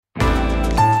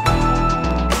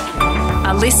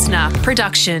listener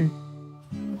production.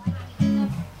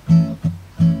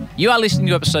 You are listening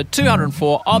to episode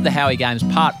 204 of the Howie Games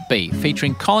Part B,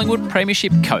 featuring Collingwood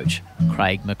Premiership coach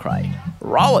Craig McRae.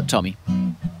 Roll it, Tommy.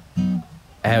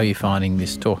 How are you finding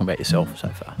this talking about yourself so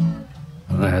far?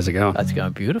 How's it going? That's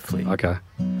going beautifully. Okay.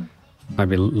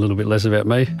 Maybe a little bit less about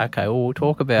me. Okay, well, we'll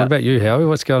talk about... What about you, Howie?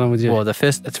 What's going on with you? Well,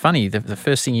 it's funny, the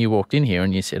first thing you walked in here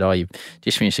and you said, you've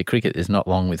just finished the cricket, there's not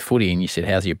long with footy, and you said,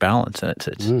 how's your balance?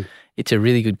 And it's a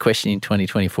really good question in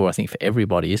 2024, I think, for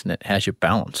everybody, isn't it? How's your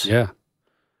balance? Yeah.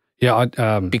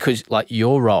 Yeah, because like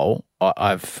your role,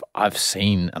 I've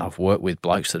seen and I've worked with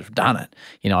blokes that have done it.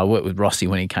 You know, I worked with Rossi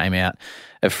when he came out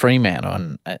of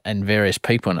Fremantle and various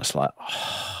people, and it's like,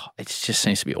 it just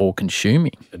seems to be all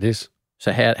consuming. It is.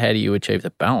 So how do you achieve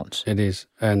the balance? It is.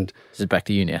 And this is back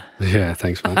to you now. Yeah,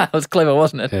 thanks, mate. That was clever,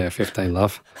 wasn't it? Yeah, 15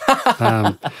 love.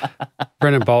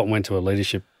 Brendan Bolton went to a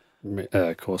leadership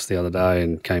course the other day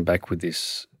and came back with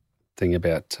this thing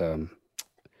about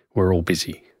we're all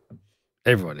busy.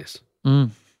 Everyone is.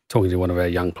 Talking to one of our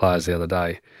young players the other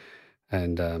day,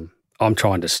 and I'm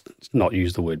trying to not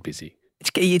use the word busy.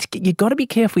 You've got to be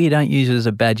careful you don't use it as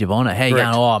a badge of honour. How you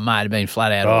going, mate, I've been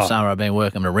flat out all summer, I've been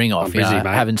working my ring off. I'm busy, mate.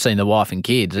 I haven't seen the wife and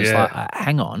kids. It's like,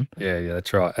 hang on. Yeah,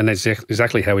 that's right. And that's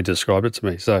exactly how he described it to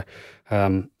me. So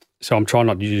so I'm trying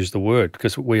not to use the word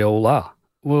because we all are.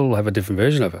 We'll have a different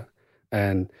version of it.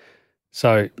 And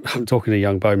so I'm talking to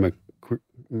young Bo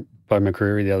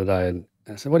McRae the other day, and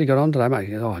I said, what do you got on today, mate?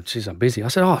 He goes, oh, geez, I'm busy. I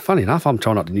said, funny enough, I'm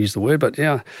trying not to use the word, but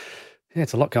yeah,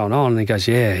 it's a lot going on. And he goes,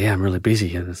 yeah, I'm really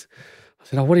busy. And I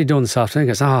said, what are you doing this afternoon?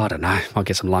 He goes, I don't know, might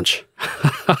get some lunch.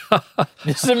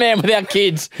 This is a man without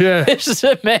kids. Yeah. This is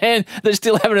a man that's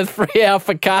still having a 3-hour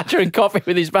focaccia and coffee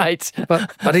with his mates.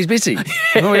 But he's busy.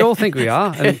 Well, we all think we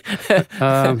are. And,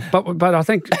 but I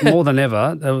think more than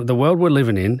ever, the world we're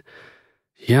living in,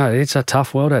 it's a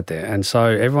tough world out there. And so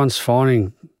everyone's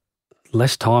finding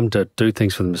less time to do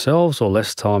things for themselves or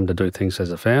less time to do things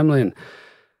as a family.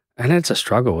 And it's a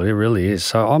struggle. It really is.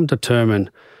 So I'm determined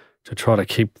to try to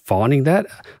keep finding that.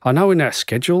 I know in our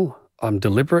schedule, I'm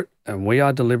deliberate and we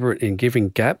are deliberate in giving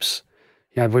gaps.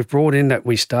 We've brought in that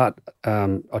we start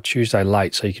on Tuesday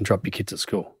late so you can drop your kids at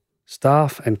school.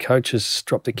 Staff and coaches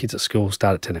drop their kids at school,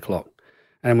 start at 10 o'clock.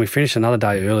 And we finish another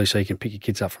day early so you can pick your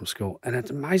kids up from school. And it's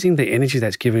amazing the energy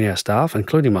that's giving our staff,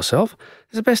 including myself.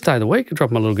 It's the best day of the week to drop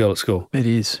my little girl at school. It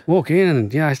is. Walk in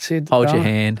and, I said... Hold your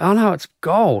hand. Oh, no, it's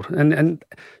gold. And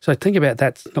so think about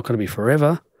that. It's not going to be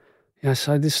forever.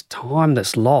 So this time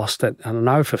that's lost, that I don't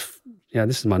know this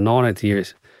is my 19th year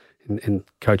in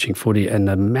coaching footy, and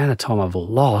the amount of time I've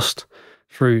lost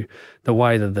through the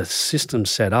way that the system's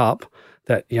set up,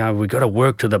 that, we've got to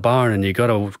work to the bone and you've got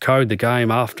to code the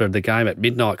game after the game at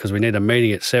midnight because we need a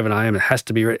meeting at 7 a.m. It has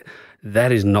to be ready.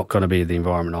 That is not going to be the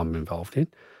environment I'm involved in.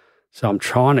 So I'm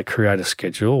trying to create a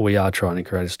schedule. We are trying to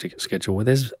create a schedule where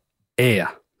there's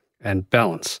air and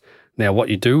balance. Now, what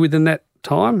you do within that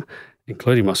time,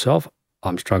 including myself,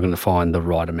 I'm struggling to find the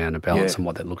right amount of balance and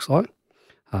what that looks like.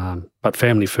 But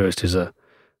family first is a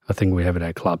thing we have at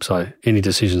our club. So any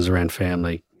decisions around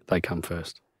family, they come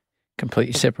first.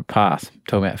 Completely separate path.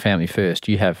 Talking about family first,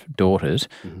 you have daughters.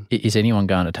 Mm-hmm. Is anyone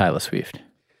going to Taylor Swift?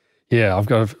 Yeah, I've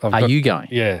got. Are you going?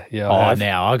 Yeah.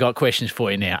 Now I got questions for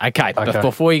you now. Okay.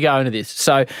 Before you go into this,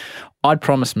 so I'd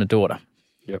promised my daughter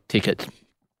tickets,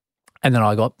 and then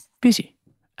I got busy,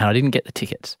 and I didn't get the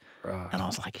tickets, and I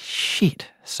was like, shit.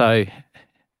 So I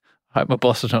hope my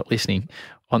boss is not listening.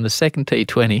 On the second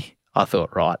T20, I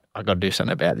thought, right, I've got to do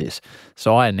something about this.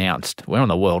 So I announced, we're on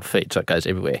the world feed, so it goes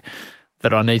everywhere,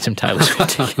 that I need some Taylor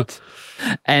Swift tickets.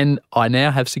 And I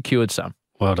now have secured some.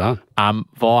 Well done.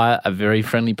 Via a very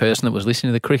friendly person that was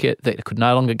listening to the cricket that could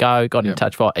no longer go, got in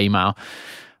touch via email,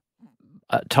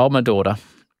 told my daughter,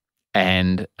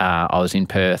 and I was in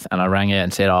Perth, and I rang her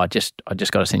and said, I just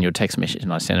got to send you a text message,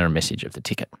 and I sent her a message of the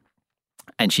ticket.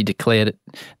 And she declared it.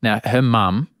 Now, her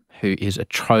mum, who is a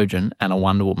Trojan and a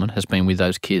Wonder Woman, has been with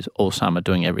those kids all summer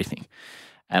doing everything.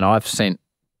 And I've sent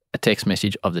a text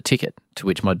message of the ticket, to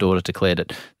which my daughter declared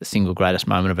it the single greatest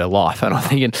moment of her life. And I'm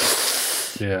thinking,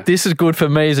 this is good for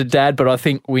me as a dad, but I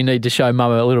think we need to show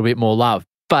mum a little bit more love.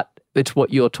 But it's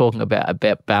what you're talking about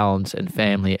balance and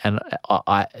family. And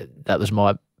I that was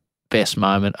my best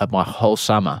moment of my whole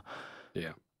summer,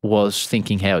 was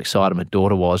thinking how excited my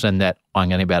daughter was and that I'm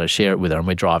going to be able to share it with her. And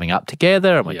we're driving up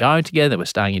together and we're going together, we're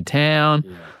staying in town.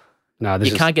 Yeah. No,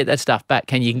 you can't get that stuff back,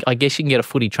 can you? I guess you can get a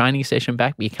footy training session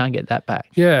back, but you can't get that back.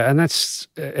 Yeah, and that's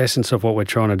the essence of what we're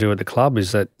trying to do at the club,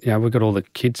 is that, we've got all the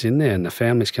kids in there and the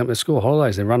families come to school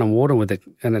holidays, they're running water with it,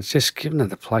 and it's just given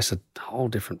the place a whole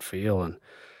different feel. And,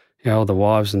 all the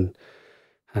wives and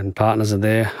and partners are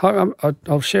there.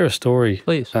 I'll share a story.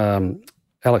 Please.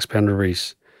 Alex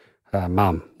Pendlebury's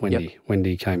mum, Wendy. Yep.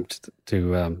 Wendy came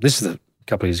to this is a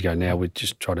couple of years ago now. We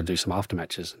just tried to do some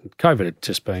aftermatches. COVID had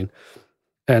just been.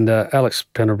 And Alex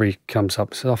Pendlebury comes up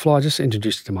and says, Fly, I just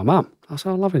introduced you to my mum. I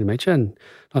said, lovely to meet you, and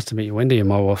nice to meet you, Wendy. And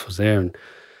my wife was there.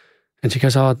 And she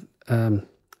goes,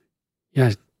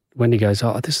 Wendy goes,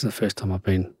 this is the first time I've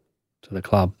been to the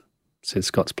club since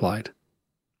Scott's played.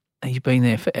 And you've been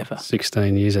there forever.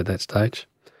 16 years at that stage.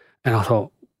 And I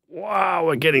thought, wow,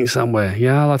 we're getting somewhere.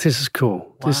 Yeah, like this is cool.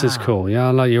 Wow. This is cool. Yeah,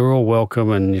 like you're all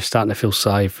welcome and you're starting to feel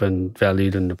safe and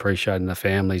valued and appreciated, and the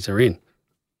families are in.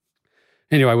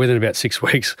 Anyway, within about 6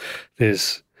 weeks,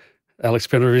 there's Alex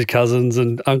Pendlebury's cousins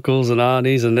and uncles and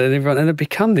aunties and everyone, and it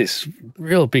become this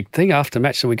real big thing after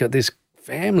match. So we got this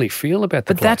family feel about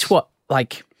the place. But that's what,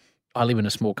 like, I live in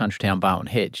a small country town, Barwon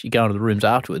Hedge. You go into the rooms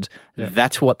afterwards. Yeah.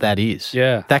 That's what that is.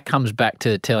 Yeah. That comes back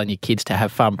to telling your kids to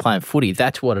have fun playing footy.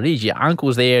 That's what it is. Your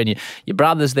uncle's there and your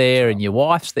brother's there and your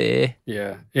wife's there.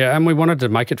 Yeah. Yeah. And we wanted to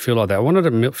make it feel like that. I wanted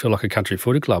to feel like a country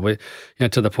footy club. We,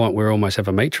 to the point where we almost have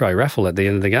a meat tray raffle at the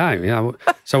end of the game.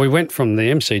 So we went from the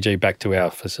MCG back to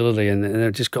our facility, and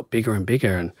it just got bigger and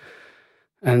bigger,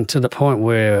 and to the point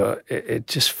where it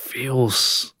just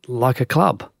feels like a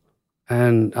club.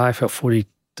 And AFL footy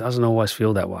doesn't always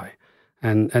feel that way.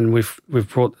 And we've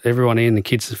brought everyone in, the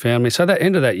kids and family. So at the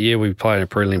end of that year, we played a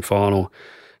prelim final,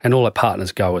 and all our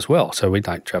partners go as well. So we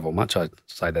don't travel much. I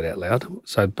say that out loud.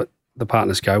 But the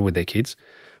partners go with their kids.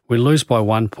 We lose by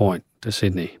 1 point to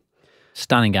Sydney.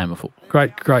 Stunning game of football.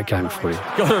 Great game of footy.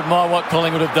 Got to admire what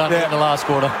Collingwood have done in the last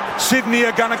quarter. Sydney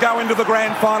are going to go into the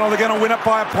grand final. They're going to win it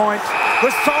by a point. The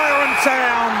siren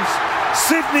sounds.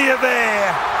 Sydney are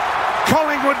there.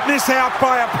 Collingwood miss out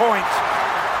by a point.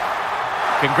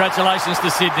 Congratulations to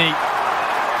Sydney.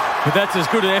 But that's as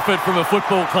good an effort from a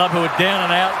football club who are down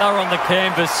and out. They were on the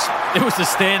canvas. It was a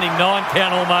standing 9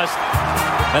 count almost.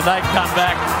 And they come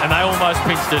back and they almost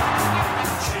pinched it.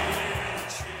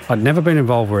 I'd never been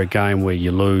involved with a game where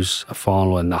you lose a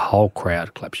final and the whole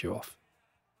crowd claps you off.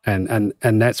 And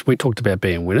that's, we talked about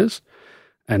being winners,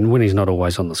 and winning's not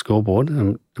always on the scoreboard,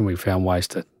 and we found ways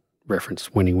to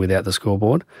reference winning without the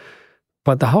scoreboard.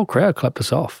 But the whole crowd clapped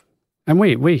us off. And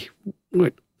we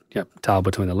tail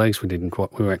between the legs, we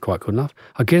weren't quite good enough.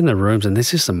 I get in the rooms and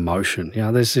there's this emotion.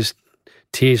 There's this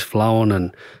tears flowing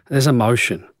and there's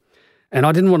emotion. And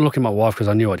I didn't want to look at my wife because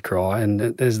I knew I'd cry. And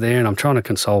there's there, and I'm trying to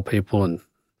console people and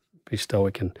be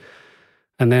stoic.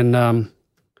 And then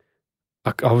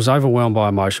I was overwhelmed by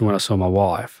emotion when I saw my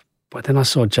wife. But then I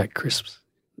saw Jack Crisp's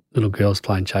little girls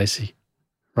playing chasey,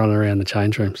 running around the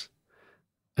change rooms.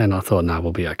 And I thought, no,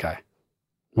 we'll be okay.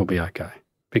 We'll be okay.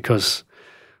 Because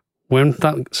when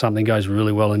something goes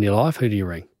really well in your life, who do you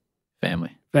ring?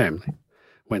 Family.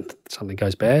 When something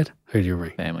goes bad, who do you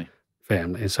ring? Family.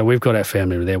 And so we've got our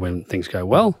family there when things go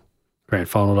well. Grand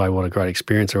final day, what a great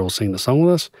experience. They're all singing the song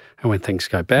with us. And when things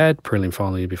go bad, prelim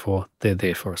final year before, they're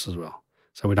there for us as well.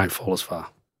 So we don't fall as far.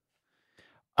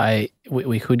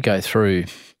 We could go through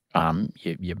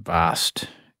your vast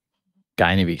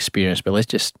gain of experience, but let's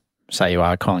just say you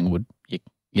are Collingwood.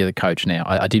 You're the coach now.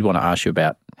 I did want to ask you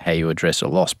about how you address a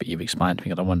loss, but you've explained to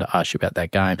me, and I wanted to ask you about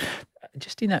that game.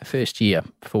 Just in that first year,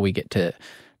 before we get to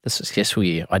the successful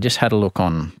year, I just had a look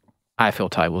on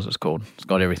AFL Tables, it's called. It's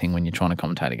got everything when you're trying to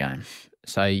commentate a game.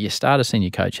 So you start as senior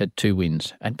coach, had 2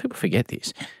 wins, and people forget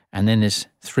this. And then there's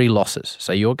 3 losses.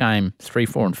 So your game 3,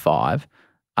 4, and 5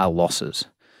 are losses.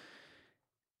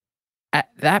 At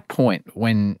that point,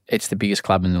 when it's the biggest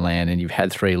club in the land and you've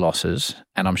had 3 losses,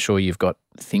 and I'm sure you've got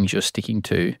things you're sticking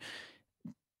to,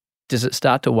 does it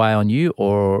start to weigh on you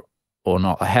or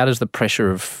not? How does the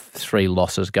pressure of 3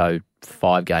 losses go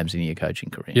 5 games into your coaching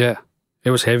career? Yeah,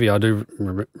 it was heavy. I do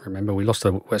remember we lost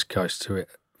the West Coast to it.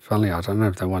 Funnily, I don't know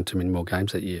if they won too many more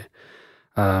games that year.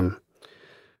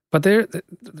 But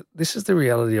this is the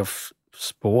reality of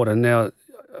sport. And now,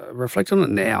 reflect on it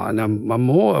now, and I'm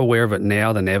more aware of it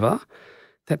now than ever,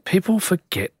 that people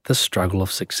forget the struggle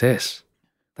of success.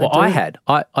 I had.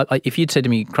 If you'd said to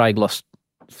me, Craig lost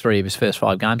 3 of his first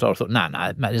 5 games, I would have thought,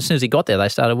 no, mate, as soon as he got there, they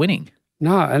started winning.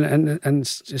 No, and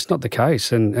it's not the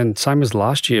case. And same as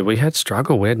last year, we had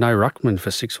struggle. We had no ruckman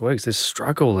for 6 weeks. There's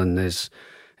struggle and there's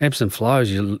ebbs and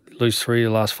flows. You lose 3 of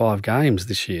your last 5 games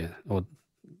this year, or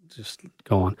just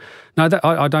go on. No,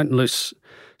 I don't lose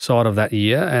sight of that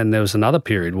year. And there was another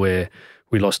period where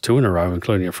we lost 2 in a row,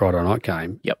 including a Friday night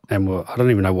game. Yep. And I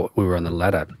don't even know what we were on the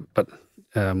ladder, but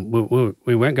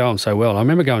we weren't going so well. I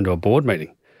remember going to a board meeting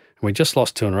and we just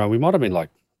lost 2 in a row. We might have been like,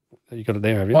 you got it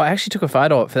there, have you? Well, I actually took a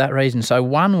photo of it for that reason. So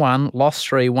 1-1, lost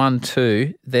 3,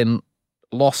 1-2, then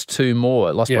lost 2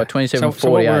 more. Lost by 27-48. So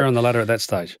what were we on the ladder at that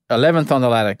stage? 11th on the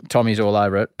ladder. Tommy's all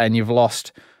over it. And you've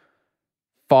lost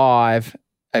 5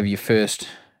 of your first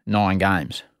 9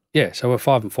 games. Yeah, so we're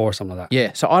 5-4 or something like that.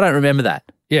 Yeah, so I don't remember that.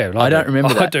 Yeah, I don't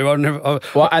remember that. I do. I never.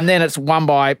 Well, and then it's won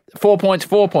by 4 points,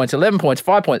 4 points, 11 points,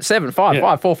 5 points, 7, 5,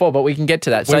 5, 4, 4. But we can get to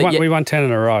that. We won 10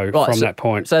 in a row from that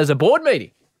point. So there's a board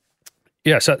meeting.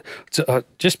 Yeah, so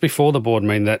just before the board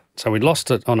meeting, so we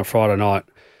lost it on a Friday night.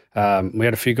 We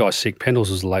had a few guys sick. Pendles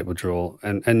was a late withdrawal,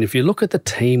 and if you look at the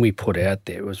team we put out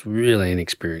there, it was really an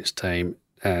experienced team,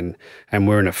 and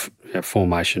we're in a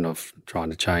formation of trying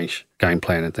to change game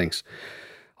plan and things.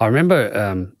 I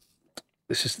remember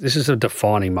this is a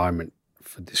defining moment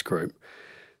for this group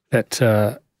that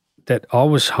I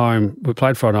was home. We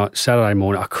played Friday night. Saturday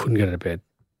morning, I couldn't get out of bed,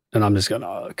 and I'm just going,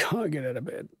 I can't get out of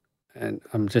bed, and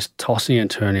I'm just tossing and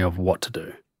turning of what to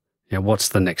do. What's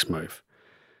the next move?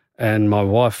 And my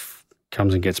wife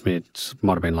comes and gets me. It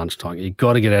might have been lunchtime. You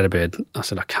got to get out of bed. I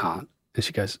said, I can't. And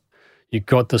she goes, you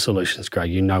got the solutions,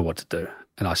 Craig. You know what to do.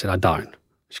 And I said, I don't.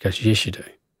 She goes, yes, you do.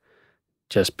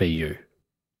 Just be you.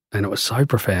 And it was so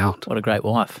profound. What a great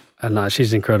wife. And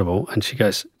she's incredible. And she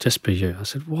goes, just be you. I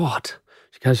said, what?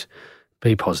 She goes,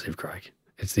 be positive, Craig.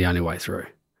 It's the only way through.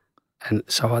 And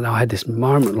so I had this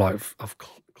moment of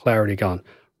clarity going,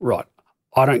 right,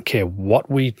 I don't care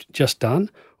what we've just done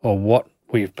or what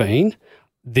we've been,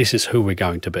 this is who we're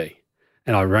going to be.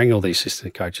 And I rang all these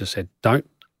assistant coaches, said, don't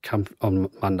come on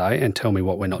Monday and tell me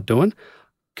what we're not doing.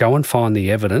 Go and find the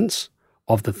evidence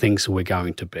of the things that we're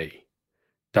going to be.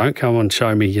 Don't come and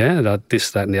show me,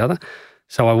 this, that and the other.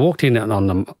 So I walked in on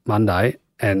the Monday,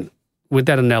 and with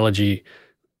that analogy,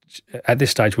 at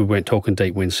this stage we weren't talking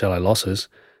deep wins, shallow losses,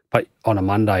 but on a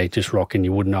Monday just rocking,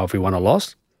 you wouldn't know if we won or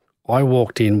lost. I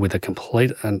walked in with a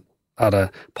complete and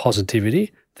utter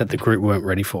positivity that the group weren't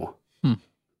ready for.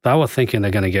 They were thinking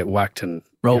they're going to get whacked and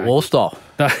Wall style.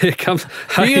 Here comes.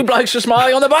 You blokes are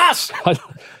smiling on the bus.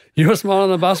 You were smiling on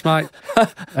the bus, mate,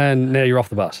 and now you're off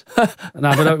the bus.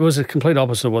 No, but it was a complete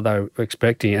opposite of what they were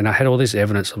expecting, and I had all this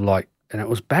evidence of and it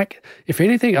was back. If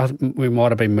anything, we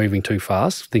might have been moving too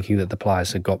fast, thinking that the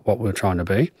players had got what we were trying to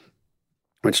be.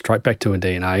 Went straight back to a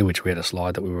DNA, which we had a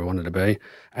slide that we wanted to be,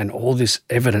 and all this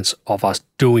evidence of us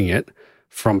doing it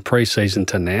from pre-season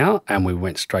to now, and we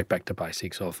went straight back to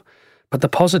basics of. But the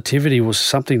positivity was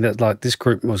something that this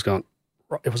group was going.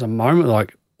 It was a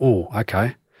moment oh,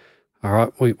 okay, all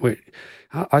right.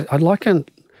 I'd like in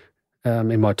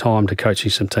my time to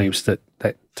coaching some teams that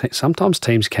sometimes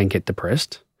teams can get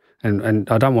depressed, and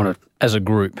I don't want to as a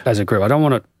group. I don't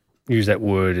want to use that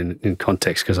word in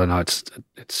context because I know it's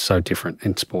so different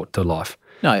in sport to life.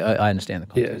 No, I understand the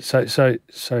context. Yeah,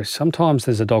 so sometimes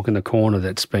there's a dog in the corner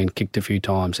that's been kicked a few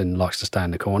times and likes to stay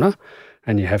in the corner,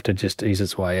 and you have to just ease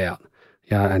its way out.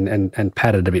 And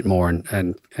pat it a bit more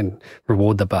and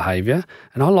reward the behaviour.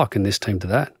 And I liken this team to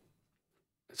that.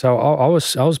 So I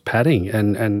was patting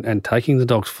and taking the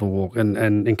dogs for a walk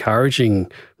and encouraging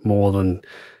more than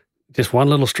just one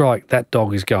little strike. That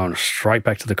dog is going straight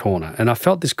back to the corner. And I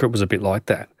felt this group was a bit like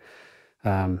that.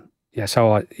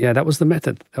 That was the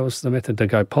method. That was the method to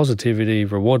go positivity,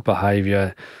 reward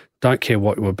behaviour, don't care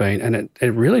what we're being. And it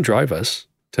really drove us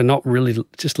to not really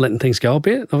just letting things go a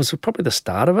bit. It was probably the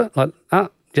start of it.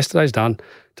 Yesterday's done.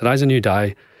 Today's a new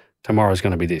day. Tomorrow's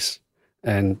going to be this.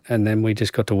 And then we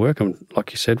just got to work. And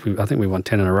like you said, I think we won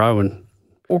 10 in a row. And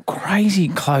crazy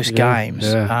close games.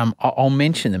 Yeah. I'll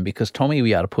mention them because Tommy will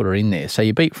be able to put her in there. So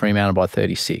you beat Fremantle by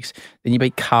 36. Then you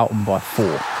beat Carlton by 4.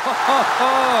 The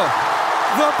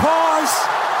Pies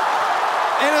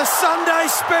in a Sunday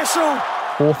special.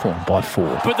 Hawthorn by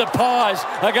 4. But the Pies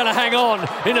are going to hang on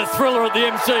in a thriller at the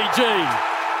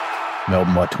MCG.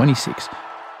 Melbourne by 26.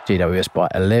 GWS by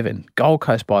 11. Gold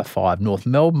Coast by 5. North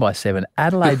Melbourne by 7.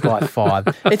 Adelaide by 5.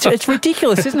 It's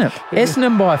ridiculous, isn't it?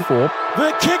 Essendon by 4.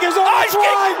 The kick is on its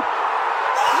way.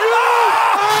 You are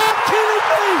kidding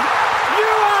me. You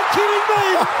are kidding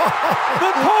me.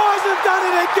 The Pies have done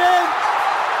it again.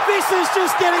 This is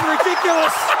just getting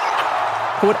ridiculous.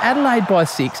 Put Adelaide by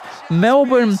 6.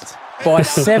 Melbourne by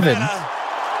 7.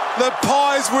 The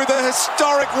Pies with a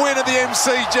historic win at the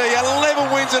MCG,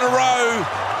 11 wins in a row.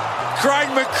 Craig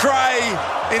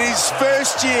McRae in his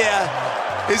first year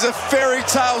is a fairy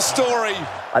tale story.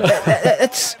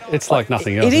 It's like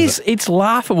nothing else. It is. It's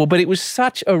laughable, but it was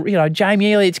such a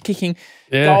Jamie Elliott's kicking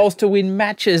goals to win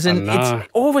matches, and it's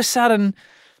all of a sudden.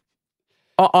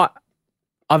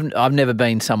 I've never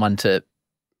been someone to.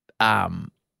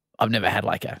 I've never had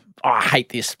I hate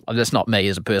this. That's not me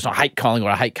as a person. I hate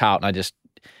Collingwood. I hate Carlton.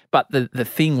 But the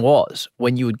thing was,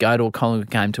 when you would go to a Collingwood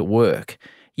game to work,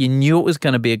 you knew it was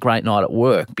going to be a great night at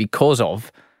work because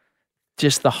of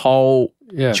just the whole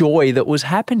joy that was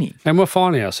happening. And we're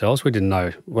finding ourselves, we didn't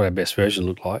know what our best version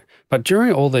looked like. But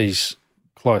during all these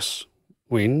close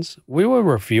wins, we were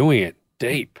reviewing it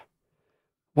deep.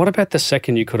 What about the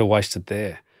second you could have wasted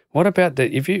there? What about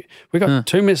we got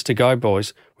 2 minutes to go,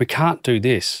 boys. We can't do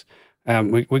this.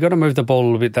 We got to move the ball a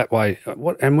little bit that way.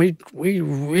 And we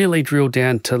really drilled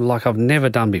down to like I've never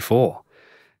done before.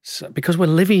 So, because we're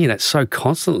living in it so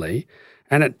constantly,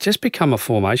 and it just become a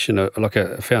formation, like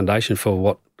a foundation for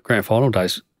what grand final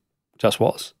days just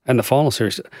was. And the final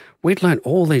series, we'd learned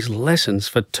all these lessons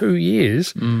for 2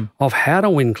 years of how to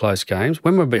win close games.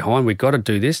 When we're behind, we've got to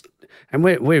do this. And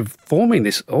we're forming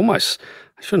this almost,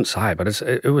 I shouldn't say, but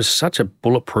it was such a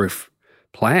bulletproof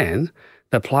plan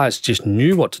that players just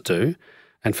knew what to do.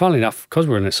 And funnily enough, because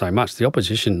we're in it so much, the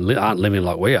opposition aren't living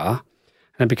like we are.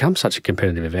 And it becomes such a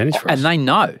competitive advantage for us. And they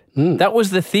know. That was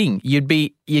the thing. You'd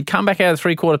come back out of the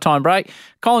 3-quarter time break,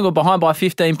 Collingwood behind by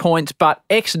 15 points, but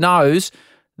X knows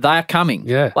they're coming.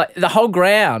 Yeah. Like the whole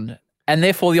ground, and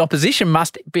therefore the opposition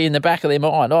must be in the back of their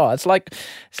mind. Oh, it's like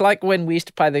when we used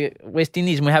to play the West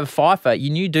Indies and we have a fifer.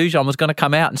 You knew Dujon was going to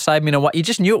come out and save me in a way. You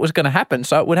just knew it was going to happen,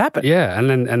 so it would happen. Yeah, and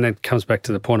then it comes back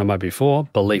to the point I made before,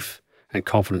 belief and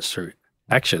confidence through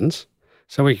actions.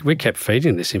 So we kept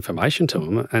feeding this information to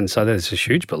them, and so there's a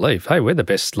huge belief. Hey, we're the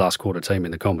best last quarter team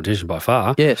in the competition by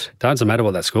far. Yes. Doesn't matter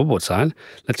what that scoreboard's saying.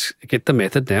 Let's get the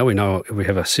method now. We know we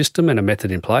have a system and a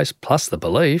method in place, plus the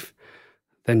belief.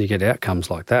 Then you get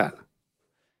outcomes like that.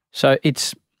 So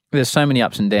there's so many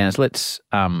ups and downs. Let's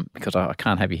because I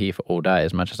can't have you here for all day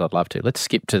as much as I'd love to. Let's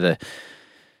skip to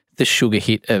the sugar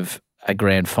hit of a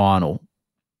grand final.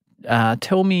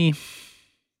 Tell me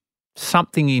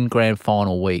something in grand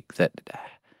final week that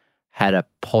had a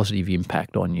positive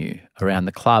impact on you around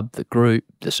the club, the group,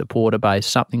 the supporter base,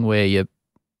 something where you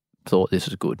thought this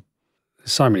is good.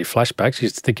 There's so many flashbacks. You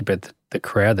just think about the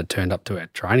crowd that turned up to our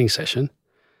training session.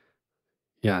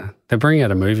 Yeah, they're bringing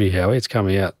out a movie, Howie. It's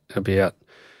coming out. It'll be out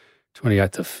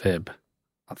 28th of Feb,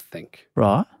 I think.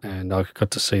 Right. And I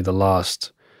got to see the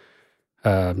last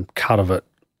cut of it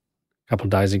a couple of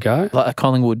days ago. Like a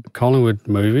Collingwood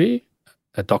movie,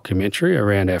 a documentary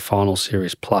around our final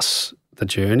series plus the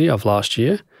journey of last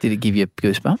year. Did it give you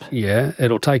goosebumps? Yeah,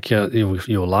 it'll take you,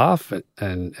 you'll laugh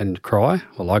and cry.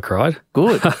 Well, I cried.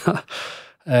 Good.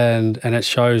 and it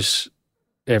shows,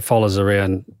 it follows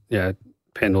around,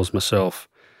 Pendles, myself,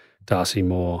 Darcy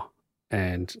Moore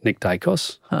and Nick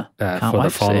Dacos for the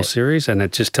final series. And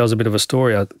it just tells a bit of a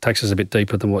story. It takes us a bit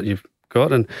deeper than what you've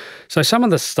got. And so some of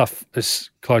the stuff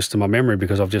is close to my memory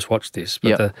because I've just watched this.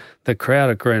 But the crowd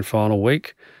at grand final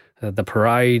week, the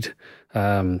parade,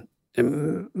 I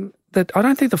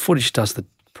don't think the footage does the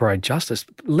parade justice.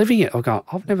 Living it,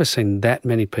 I've never seen that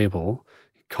many people,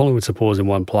 Collingwood supporters in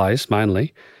one place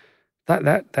mainly.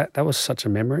 That was such a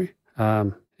memory.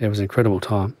 It was an incredible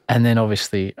time. And then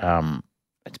obviously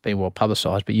it's been well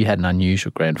publicised, but you had an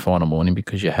unusual grand final morning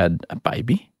because you had a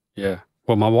baby. Yeah.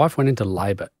 Well, my wife went into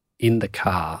labour in the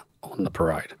car on the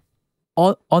parade.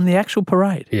 On the actual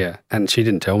parade? Yeah, and she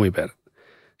didn't tell me about it.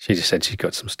 She just said she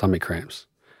got some stomach cramps.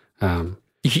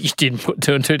 You didn't put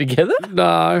two and two together?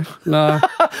 No.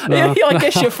 I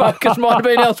guess your focus might have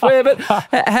been elsewhere, but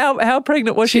how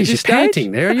pregnant was she? She's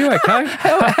panting there. Are you okay?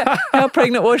 How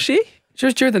pregnant was she? She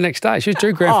was due the next day. She was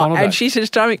due grand final day. And she said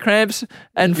stomach cramps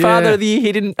and father of the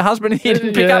year, husband of the year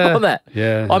didn't pick up on that.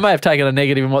 Yeah. I may have taken a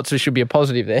negative and what should be a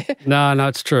positive there. No,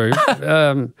 it's true.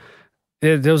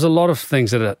 There was a lot of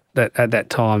things that at that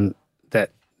time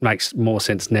that makes more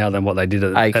sense now than what they did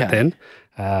at then.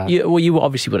 You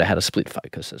obviously would have had a split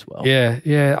focus as well.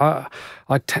 Yeah.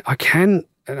 I can.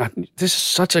 This is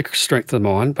such a strength of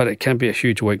mine, but it can be a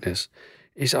huge weakness.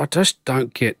 Is I just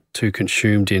don't get too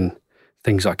consumed in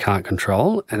things I can't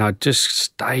control, and I just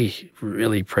stay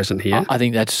really present here. I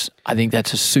think that's a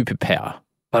superpower.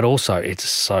 But also,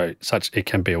 it's it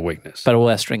can be a weakness. But all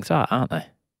our strengths aren't they?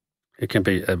 It can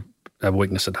be a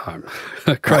weakness at home.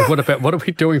 Craig, what are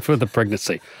we doing for the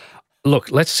pregnancy? Look,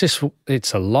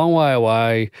 it's a long way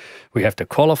away. We have to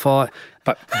qualify,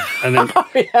 and then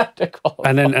we have to qualify.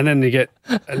 And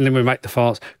then we make the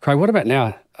finals. Craig, what about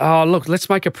now? Oh, look, let's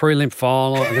make a prelim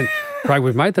final. And then, Craig,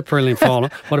 we've made the prelim final.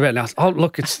 What about now? Oh,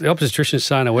 look, it's the obstetrician's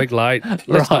saying a week late.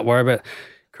 Let's not worry about it.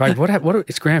 Craig,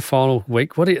 it's grand final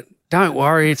week. Don't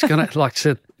worry, it's going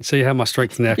to, see how my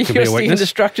strength now can be a weakness. The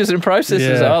structures and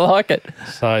processes. Yeah. I like it.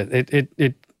 So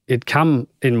it come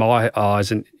in my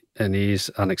eyes and ears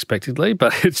unexpectedly,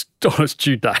 but it's on its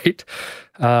due date.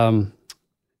 But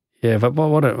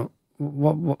what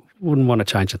wouldn't want to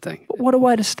change a thing. What a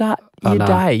way to start your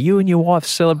day. You and your wife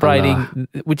celebrating,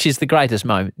 which is the greatest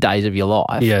days of your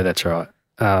life. Yeah, that's right.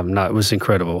 No, it was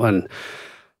incredible and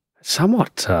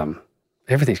somewhat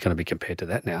everything's going to be compared to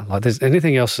that now. Like, there's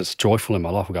anything else that's joyful in my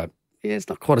life, I'll go, yeah, it's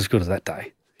not quite as good as that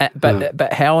day.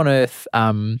 But how on earth,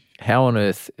 and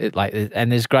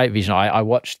there's great vision. I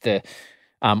watched the,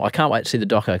 I can't wait to see the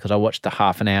doco because I watched the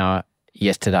half an hour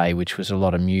yesterday, which was a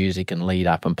lot of music and lead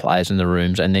up and players in the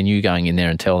rooms, and then you going in there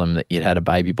and tell them that you'd had a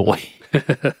baby boy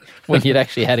when you'd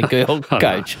actually had a girl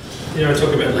coach. You know,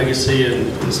 talk about legacy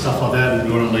and stuff like that, and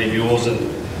you want to leave yours, and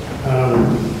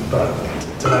but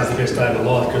today's the best day of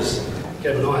my life because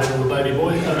Gavin and I had a little baby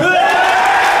boy.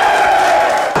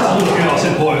 A little girl, I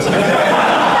said boy.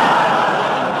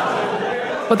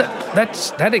 But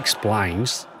that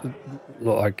explains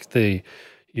like the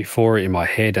euphoria in my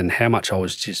head and how much I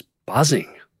was just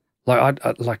buzzing. Like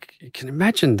I like you can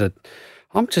imagine that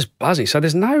I'm just buzzing. So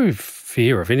there's no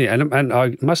fear of any. And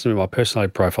I must admit, my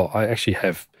personality profile, I actually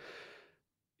have.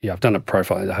 Yeah, I've done a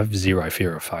profile. I have zero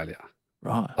fear of failure.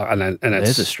 Right, and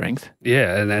there's a strength.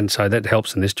 Yeah, and so that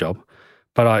helps in this job.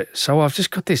 But I've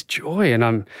just got this joy,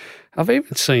 and I've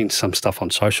even seen some stuff on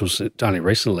socials only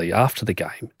recently after the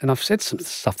game, and I've said some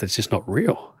stuff that's just not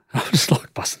real. I'm just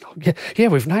like busting up. Yeah,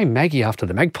 we've named Maggie after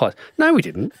the Magpies. No, we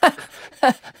didn't.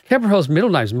 Gabrielle's middle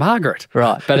name's Margaret.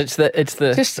 Right, but it's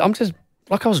the. I'm just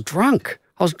like I was drunk.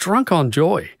 I was drunk on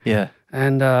joy. Yeah,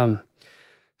 and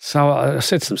so I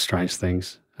said some strange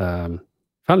things.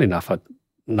 Funnily enough,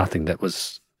 nothing that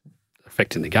was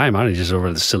affecting the game. Only just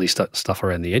over the silly stuff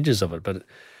around the edges of it. But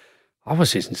I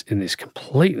was just in this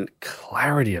complete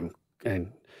clarity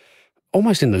and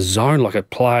almost in the zone, like a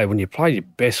player when you play your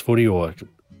best footy, or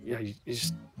you're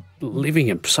just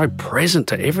living and so present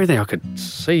to everything. I could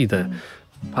see the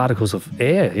particles of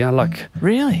air. Like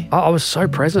really, I was so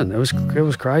present. It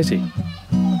was crazy.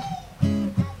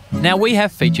 Now, we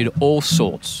have featured all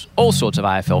sorts of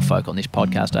AFL folk on this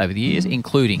podcast over the years,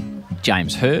 including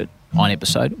James Hird on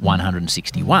episode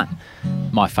 161,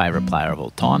 my favourite player of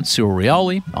all time, Cyril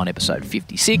Rioli on episode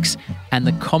 56, and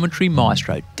the commentary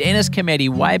maestro, Dennis Cometti,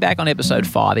 way back on episode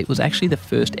 5. It was actually the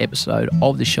first episode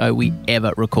of the show we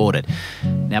ever recorded.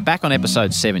 Now, back on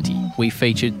episode 70, we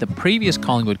featured the previous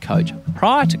Collingwood coach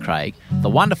prior to Craig, the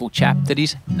wonderful chap that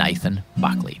is Nathan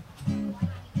Buckley.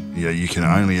 Yeah, you can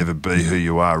only ever be who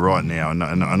you are right now, and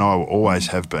I always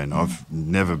have been. I've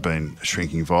never been a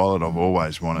shrinking violet. I've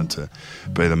always wanted to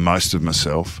be the most of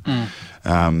myself.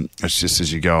 It's just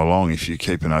as you go along, if you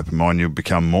keep an open mind, you'll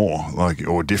become more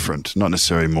or different. Not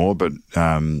necessarily more, but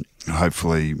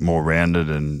hopefully more rounded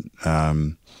and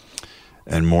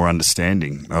more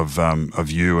understanding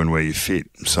of you and where you fit.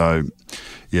 So,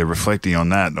 yeah, reflecting on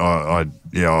that,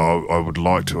 I would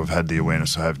like to have had the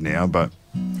awareness I have now, but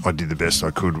I did the best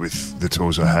I could with the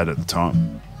tools I had at the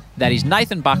time. That is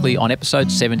Nathan Buckley on episode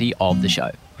 70 of the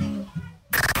show.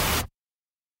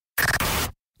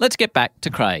 Let's get back to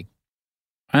Craig.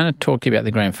 I'm going to talk to you about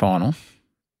the grand final.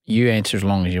 You answer as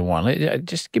long as you want.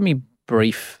 Just give me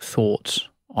brief thoughts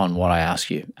on what I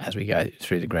ask you as we go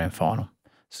through the grand final.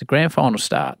 So the grand final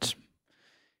starts.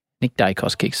 Nick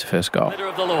Dacos kicks the first goal. Leader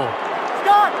of the law.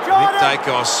 Nick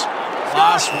Dacos,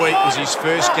 last week was his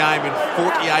first game in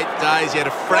 48 days. He had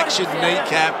a fractured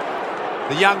kneecap.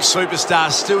 The young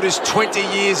superstar still just 20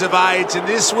 years of age, and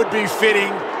this would be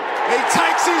fitting. He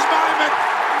takes his moment.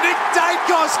 Nick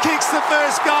Dacos kicks the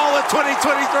first goal at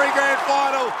 2023 Grand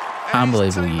Final.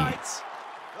 Unbelievable year.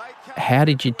 How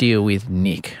did you deal with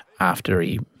Nick after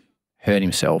he hurt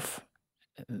himself?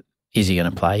 Is he going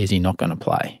to play? Is he not going to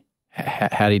play?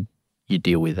 How did you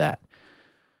deal with that?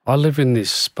 I live in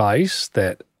this space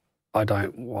that I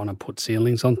don't want to put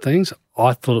ceilings on things.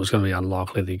 I thought it was going to be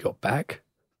unlikely that he got back,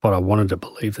 but I wanted to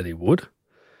believe that he would.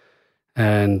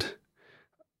 And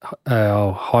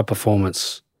our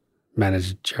high-performance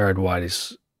manager, Jared Wade,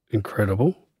 is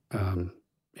incredible.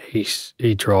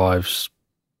 He drives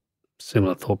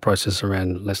similar thought process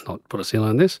around let's not put a ceiling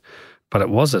on this, but it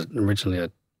was originally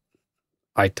a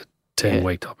 8 to 10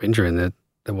 week type injury, and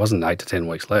there wasn't 8 to 10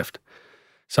 weeks left.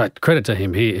 So credit to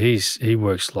him, he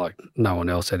works like no one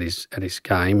else at his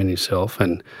game and himself.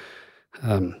 And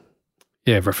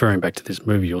referring back to this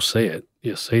movie, you'll see it.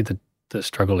 You'll see the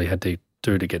struggle he had to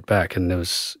do to get back, and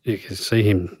you can see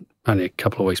him only a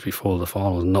couple of weeks before the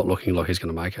final not looking like he's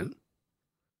going to make it.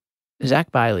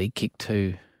 Zach Bailey kicked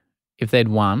 2. If they'd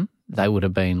won, they would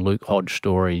have been Luke Hodge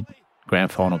story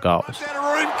grand final goals.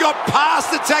 Got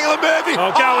past the tackle of Murphy.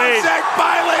 Go in. Zach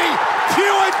Bailey,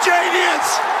 pure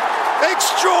genius.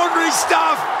 Extraordinary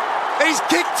stuff. He's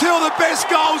kicked 2 of the best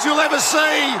goals you'll ever see.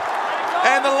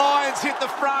 And the Lions hit the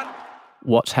front.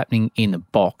 What's happening in the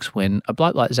box when a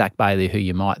bloke like Zach Bailey, who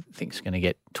you might think is going to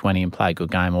get 20 and play a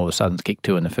good game, all of a sudden kicked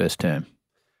 2 in the first term?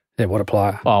 Yeah, what a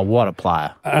player. Oh, what a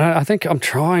player. I think I'm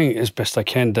trying as best I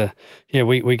can to,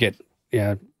 we get,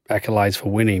 accolades for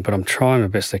winning, but I'm trying the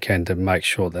best I can to make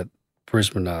sure that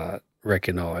Brisbane are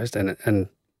recognised, and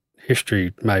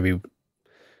history maybe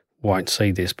won't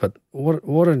see this, but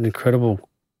what an incredible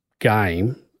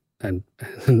game and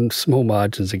small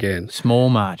margins again. Small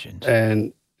margins.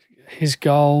 And his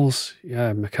goals,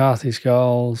 McCarthy's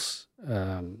goals,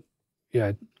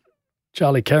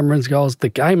 Charlie Cameron's goals, the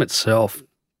game itself,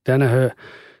 Danaher,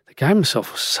 the game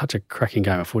itself was such a cracking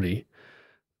game of footy.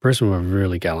 Brisbane were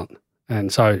really gallant.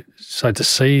 And so to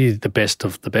see the best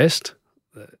of the best,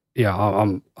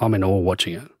 I'm in awe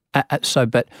watching it.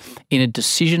 But in a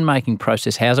decision-making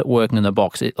process, how's it working in the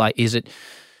box? Is it?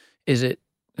 This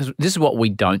is what we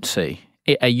don't see.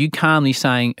 Are you calmly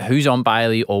saying who's on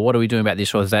Bailey or what are we doing about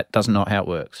this, or is that not how it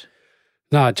works?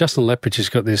 No, Justin Lepridge has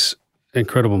got this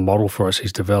incredible model for us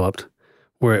he's developed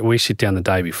where we sit down the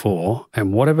day before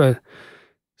and whatever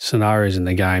scenarios in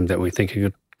the game that we think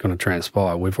are going to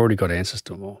transpire, we've already got answers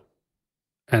to them all.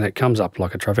 And it comes up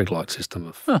like a traffic light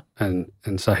system. And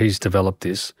so he's developed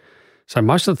this. So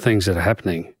most of the things that are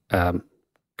happening,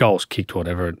 goals kicked,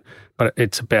 whatever, but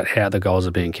it's about how the goals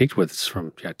are being kicked, whether it's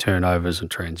from turnovers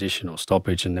and transition or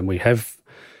stoppage. And then we have,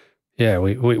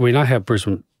 we know how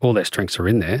Brisbane, all their strengths are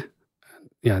in there.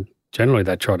 Generally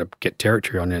they try to get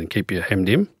territory on you and keep you hemmed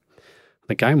in.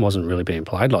 The game wasn't really being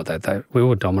played like that. We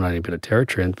were dominating a bit of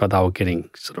territory, but they were getting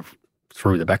sort of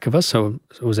through the back of us. So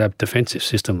it was our defensive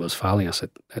system was failing us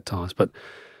at times. But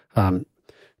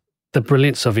the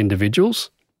brilliance of individuals,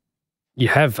 you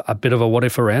have a bit of a what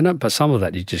if around it, but some of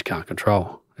that you just can't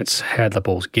control. It's how the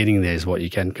ball's getting there is what you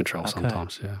can control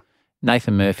sometimes. Yeah.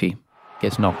 Nathan Murphy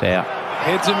gets knocked out.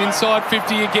 Heads him inside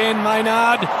 50 again,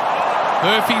 Maynard.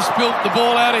 Murphy spilt the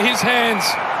ball out of his hands.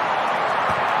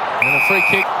 And a free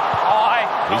kick.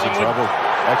 He's in trouble.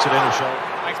 Accidental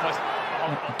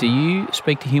shot. Do you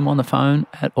speak to him on the phone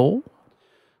at all?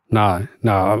 No.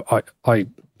 I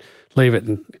leave it.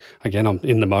 And again, I'm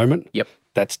in the moment. Yep.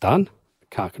 That's done.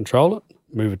 Can't control it.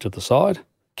 Move it to the side.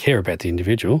 Care about the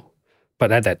individual.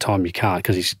 But at that time, you can't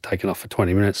because he's taken off for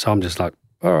 20 minutes. So I'm just like,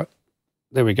 all right,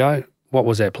 there we go. What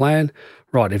was our plan?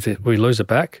 Right, if we lose it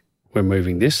back, we're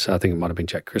moving this. I think it might have been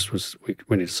Jack Crisp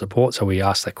we need to support. So we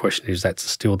asked that question, is that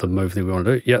still the move that we want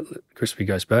to do? Yeah, Crispy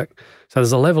goes back. So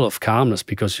there's a level of calmness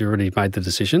because you already made the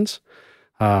decisions.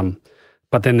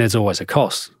 But then there's always a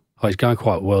cost. Oh, he's going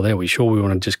quite well there. We sure we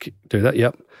want to just do that?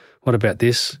 Yep. What about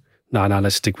this? No,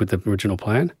 let's stick with the original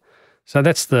plan. So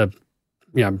that's the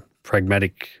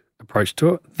pragmatic approach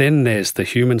to it. Then there's the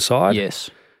human side. Yes.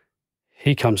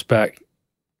 He comes back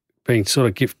being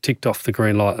sort of ticked off the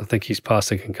green light. I think he's passed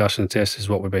the concussion test is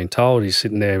what we're being told. He's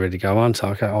sitting there ready to go on. So,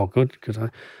 okay,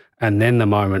 good. And then the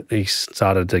moment he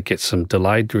started to get some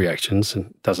delayed reactions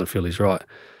and doesn't feel he's right,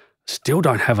 still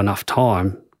don't have enough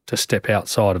time to step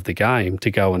outside of the game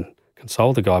to go and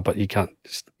console the guy, but you can't,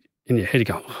 just in your head you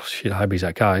go, oh shit, I hope he's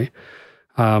okay.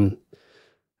 And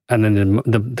then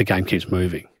the game keeps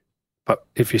moving. But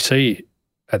if you see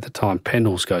at the time,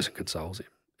 Pendles goes and consoles him.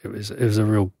 It was a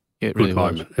real good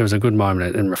moment. It was a good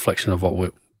moment in reflection of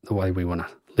the way we want to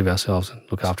live ourselves and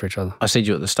look after each other. I said to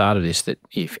you at the start of this that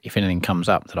if anything comes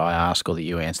up that I ask or that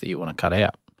you answer that you want to cut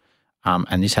out,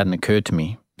 and this hadn't occurred to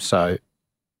me, so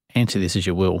answer this as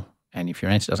you will, and if your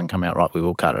answer doesn't come out right, we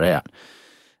will cut it out.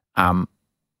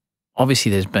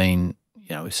 Obviously there's been,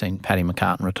 we've seen Paddy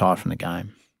McCartan retire from the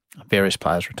game, various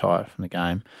players retire from the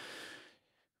game.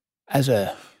 As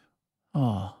a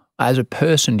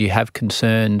person, do you have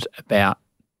concerns about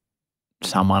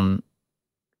someone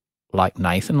like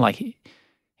Nathan? Like he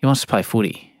wants to play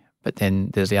footy, but then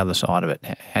there's the other side of it.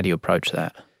 How do you approach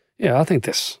that? Yeah, I think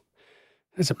there's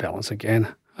a balance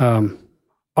again.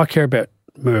 I care about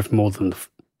Murph more than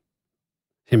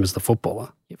him as the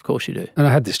footballer. Yeah, of course you do. And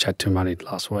I had this chat to Money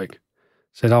last week.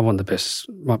 Said, I want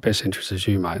my best interest is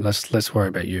you, mate. Let's worry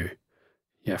about you.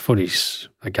 Yeah, footy's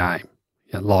a game.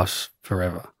 Yeah, life's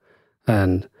forever.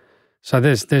 And so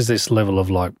there's this level of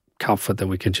like comfort that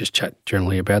we can just chat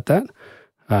generally about that.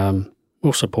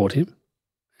 We'll support him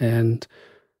and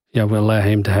we'll allow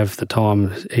him to have the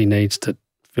time he needs to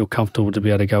feel comfortable to be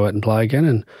able to go out and play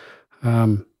again.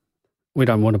 And we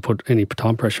don't want to put any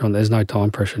time pressure on. There's no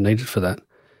time pressure needed for that.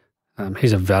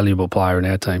 He's a valuable player in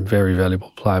our team, very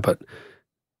valuable player, but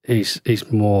he's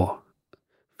more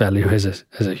value as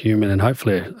a human and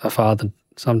hopefully a father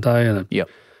someday and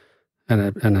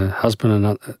a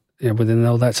husband and within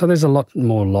all that. So there's a lot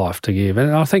more life to give.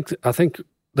 And I think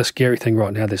the scary thing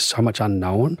right now, there's so much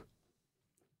unknown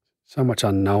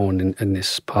in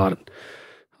this part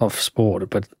of sport,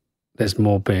 but there's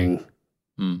more being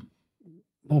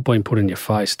put in your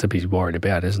face to be worried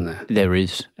about, isn't there? There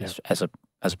is, as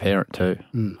a parent too.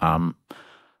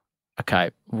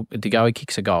 okay, DeGoey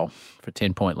kicks a goal for a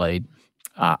 10-point lead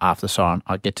after the siren.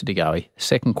 I get to DeGoey.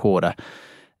 Second quarter,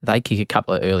 they kick a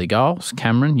couple of early goals.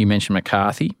 Cameron, you mentioned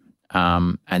McCarthy,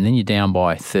 and then you're down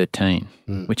by 13,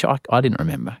 which I didn't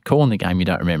remember. Calling the game, you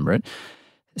don't remember it.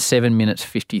 7 minutes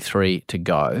 53 to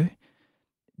go.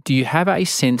 Do you have a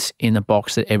sense in the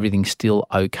box that everything's still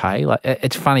okay? Like,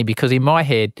 it's funny because in my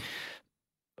head,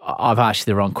 I've asked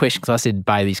you the wrong question because I said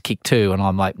Bailey's kick 2, and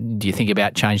I'm like, do you think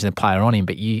about changing the player on him?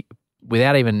 But you,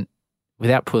 without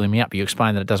pulling me up, you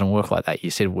explained that it doesn't work like that.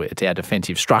 You said it's our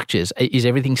defensive structures. Is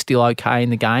everything still okay in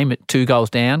the game at 2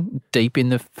 goals down, deep in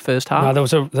the first half? No,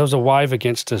 there was a wave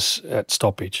against us at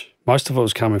stoppage. Most of it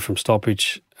was coming from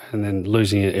stoppage and then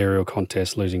losing an aerial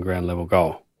contest, losing ground level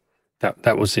goal.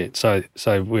 That was it. So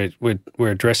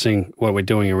we're addressing what we're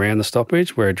doing around the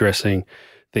stoppage. We're addressing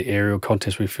the aerial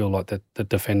contest. We feel like that the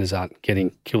defenders aren't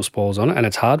getting kill spoils on it, and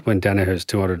it's hard when Danaher's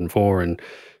 204 and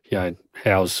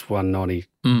Howe's 190,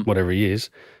 whatever he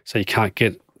is. So you can't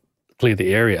clear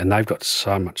the area, and they've got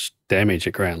so much damage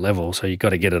at ground level. So you've got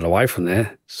to get it away from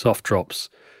there. Soft drops,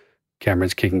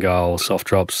 Cameron's kicking goals, soft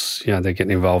drops. They're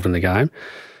getting involved in the game.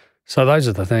 So those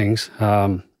are the things.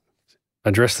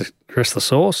 Address the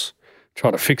source. Try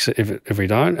to fix it if we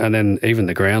don't, and then even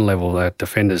the ground level, our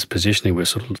defenders' positioning, we're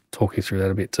sort of talking through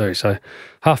that a bit too. So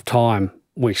half time,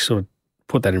 we sort of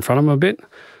put that in front of them a bit,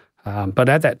 but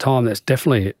at that time, there's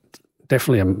definitely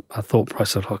a thought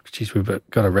process of like, geez, we've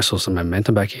got to wrestle some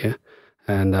momentum back here,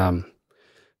 and I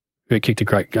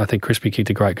think Crispy kicked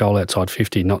a great goal outside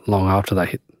 50 not long after they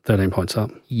hit 13 points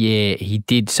up. Yeah, he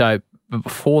did. So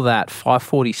before that,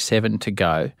 5:47 to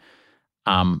go,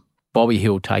 Bobby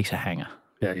Hill takes a hanger.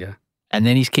 Yeah. And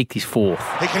then he's kicked his 4th.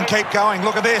 He can keep going.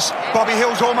 Look at this. Bobby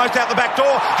Hill's almost out the back door.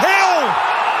 Hill!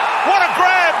 What a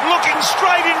grab, looking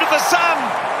straight into the sun.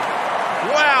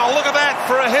 Wow, look at that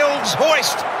for a Hill's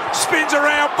hoist. Spins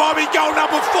around, Bobby, goal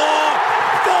number 4. 4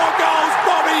 goals,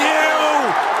 Bobby Hill.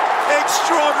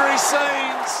 Extraordinary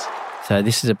scenes. So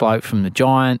this is a bloke from the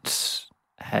Giants,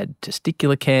 had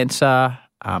testicular cancer.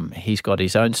 He's got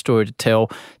his own story to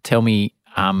tell. Tell me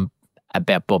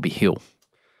about Bobby Hill.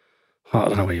 I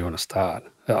don't know where you want to start.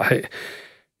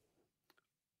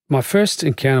 My first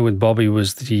encounter with Bobby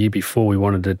was the year before. We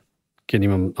wanted to get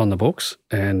him on the books,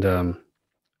 and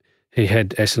he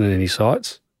had Essendon in his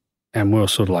sights, and we were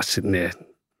sort of like sitting there,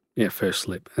 first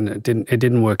slip, and it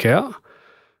didn't work out.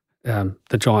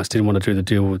 The Giants didn't want to do the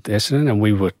deal with Essendon, and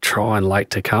we were trying late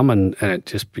to come, and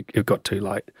it got too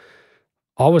late.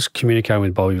 I was communicating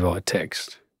with Bobby via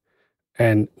text,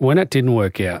 and when it didn't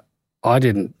work out, I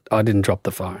didn't drop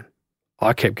the phone.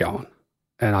 I kept going,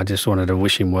 and I just wanted to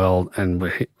wish him well and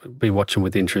be watching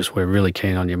with interest. We're really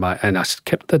keen on you, mate. And I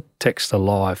kept the text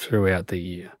alive throughout the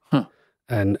year,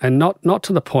 and not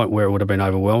to the point where it would have been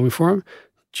overwhelming for him,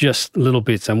 just little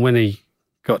bits. And when he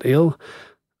got ill,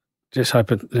 just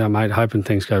hoping, mate, hoping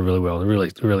things go really well.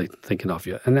 Really, really thinking of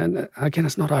you. And then again,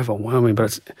 it's not overwhelming, but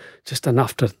it's just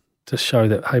enough to show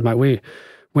that, hey, mate,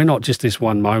 we're not just this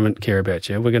one moment care about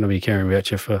you. We're going to be caring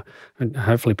about you for, and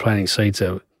hopefully planting seeds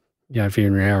that, if you're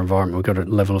in our environment, we've got a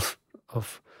level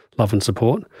of love and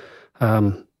support.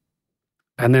 And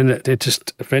then it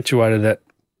just eventuated that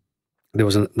there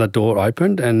was the door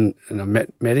opened, and I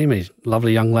met him. He's a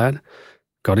lovely young lad,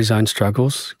 got his own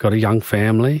struggles, got a young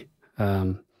family.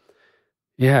 And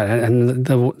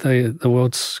the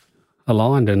world's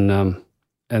aligned, and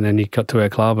then he got to our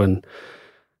club, and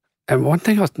one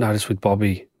thing I noticed with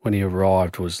Bobby when he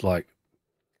arrived was like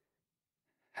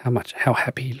how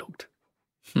happy he looked.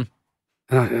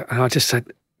 And I just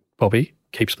said, Bobby,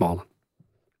 keep smiling.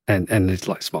 And it's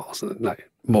like smiles. No,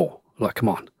 more. Like, come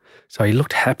on. So he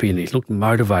looked happy and he looked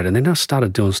motivated. And then I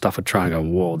started doing stuff at training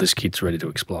going, whoa, this kid's ready to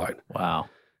explode. Wow.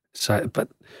 So, but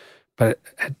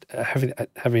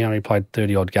having only played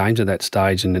 30-odd games at that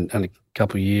stage and a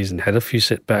couple of years and had a few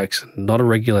setbacks, not a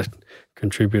regular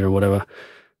contributor or whatever,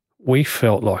 we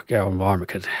felt like our environment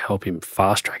could help him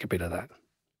fast-track a bit of that.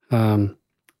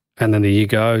 And then the year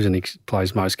goes and he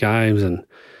plays most games, and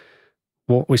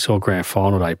what we saw grand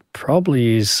final day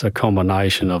probably is a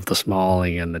combination of the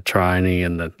smiling and the training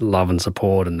and the love and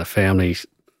support and the family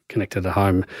connected at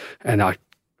home. And I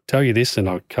tell you this, and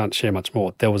I can't share much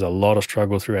more, there was a lot of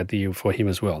struggle throughout the year for him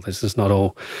as well. This is not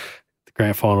all the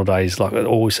grand final days like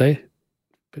all we see,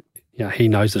 but he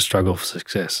knows the struggle for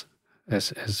success,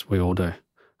 as we all do.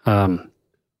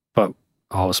 But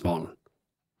I was smiling.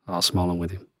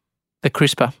 with him. The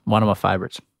Crisper, one of my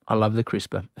favourites. I love the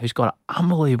Crisper, who's got an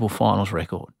unbelievable finals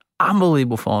record.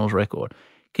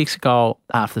 Kicks a goal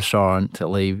after the siren to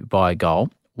leave by a goal.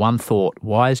 One thought,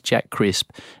 why has Jack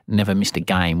Crisp never missed a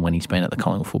game when he's been at the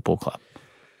Collingwood Football Club?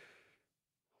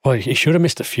 Well, he should have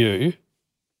missed a few.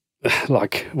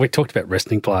 Like, we talked about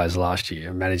resting players last year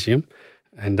and managing them.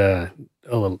 And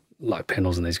all the, like,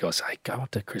 Pendles and these guys say, hey, go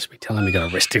up to Crispy, tell him you're going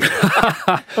to rest him.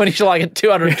 When he's like at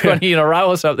 220 in a row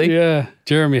or something. Yeah.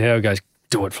 Jeremy Howe goes,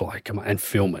 do it, Fly, come on, and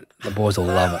film it. The boys will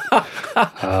love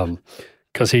it.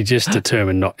 Because he just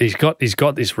determined not. He's got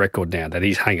this record now that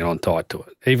he's hanging on tight to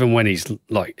it. Even when he's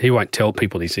like, he won't tell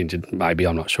people he's injured. Maybe,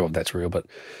 I'm not sure if that's real, but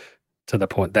to the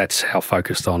point, that's how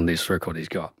focused on this record he's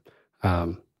got.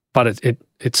 But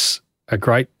it's a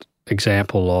great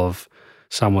example of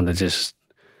someone that just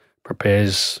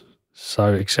prepares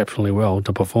so exceptionally well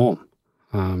to perform.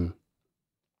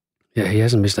 He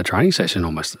hasn't missed a training session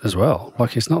almost as well.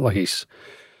 Like, it's not like he's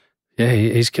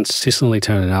consistently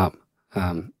turning up.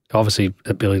 Obviously,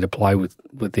 ability to play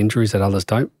with injuries that others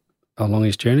don't along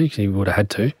his journey. He would have had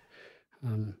to.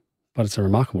 But it's a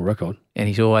remarkable record. And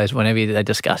he's always, whenever they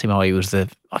discuss him, he was I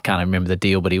can't remember the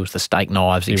deal, but he was the steak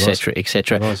knives, etc.,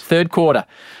 etc. Third quarter,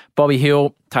 Bobby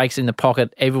Hill takes it in the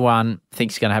pocket. Everyone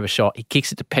thinks he's going to have a shot. He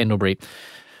kicks it to Pendlebury.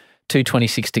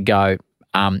 2:26 to go.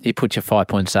 He puts you 5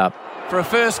 points up. For a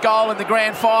first goal in the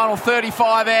grand final,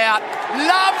 35 out.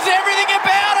 Loves everything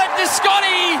about it to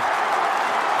Scotty.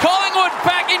 Collingwood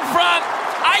back in front.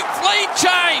 8th lead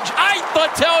change. 8th, I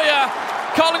tell you.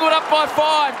 Collingwood up by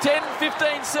 5, 10,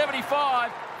 15,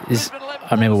 75. I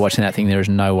remember watching that thing. There is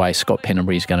no way Scott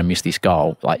Pendlebury is going to miss this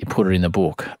goal. Like, you put it in the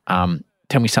book.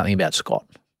 Tell me something about Scott.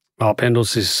 Oh,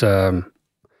 Pendles is,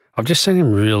 I've just seen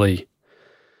him really,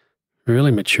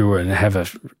 really mature and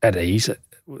have at ease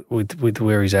with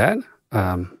where he's at.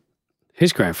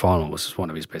 His grand final was one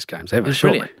of his best games ever,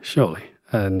 surely.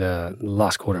 And the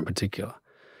last quarter in particular.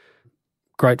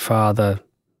 Great father,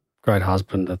 great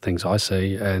husband, the things I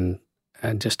see, and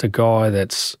just a guy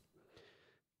that's,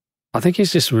 I think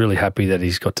he's just really happy that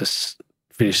he's got to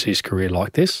finish his career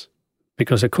like this,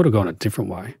 because it could have gone a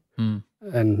different way.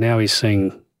 And now he's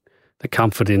seeing the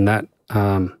comfort in that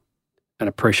and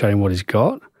appreciating what he's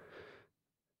got.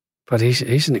 But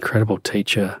he's an incredible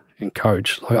teacher and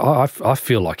coach. Like, I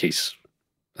feel like he's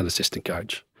an assistant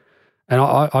coach. And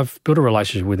I've built a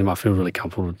relationship with him. I feel really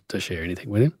comfortable to share anything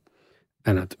with him,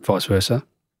 and vice versa.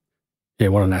 Yeah,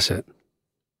 what an asset.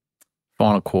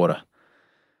 Final quarter,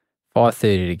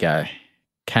 5:30 to go.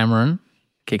 Cameron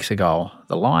kicks a goal.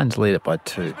 The Lions lead it by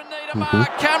 2.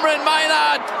 Cameron,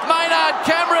 Maynard,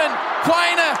 Cameron,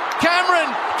 Quainer, Cameron,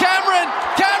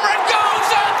 goals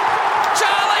it!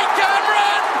 Charlie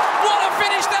Cameron! What a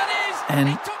finish that is!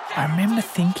 And I remember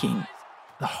thinking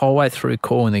the whole way through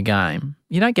calling the game,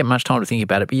 you don't get much time to think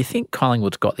about it, but you think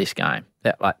Collingwood's got this game.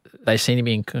 That, like, they seem to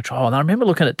be in control. And I remember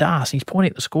looking at Das, and he's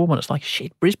pointing at the scoreboard. It's like,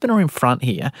 shit, Brisbane are in front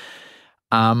here.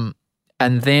 And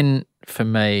then for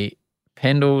me,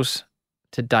 Pendles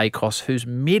to Dacos, who's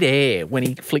mid-air when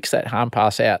he flicks that arm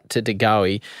pass out to De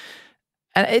Goey.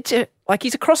 And it's like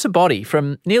he's across the body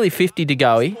from nearly 50 De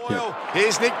Goey.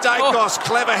 Here's Nick Dacos,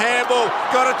 clever handball,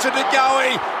 got it to De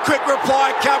Goey. Quick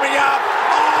reply coming up.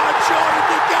 Oh, Jordan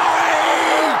De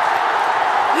Goey!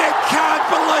 You can't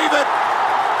believe it.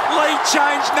 Lead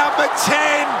change number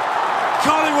 10.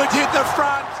 Collingwood hit the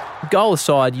front. Goal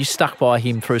aside, you stuck by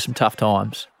him through some tough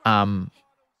times.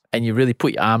 And you really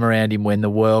put your arm around him when the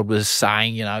world was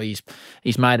saying, you know, he's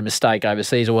made a mistake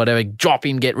overseas or whatever. Drop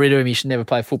him, get rid of him. He should never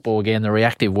play football again. The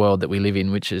reactive world that we live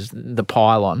in, which is the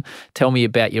pylon. Tell me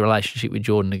about your relationship with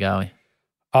Jordan De Goey.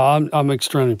 I'm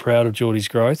extremely proud of Geordie's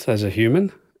growth as a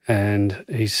human, and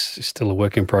he's still a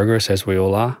work in progress, as we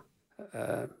all are.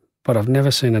 But I've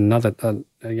never seen a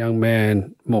young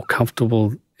man more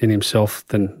comfortable in himself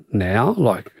than now.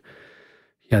 Like,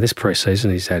 yeah, this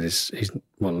pre-season he's had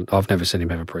I've never seen him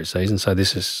have a pre-season, so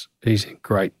he's in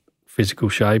great physical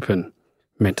shape and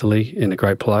mentally in a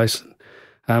great place.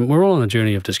 We're all on a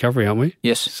journey of discovery, aren't we?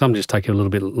 Yes. Some just take a little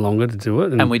bit longer to do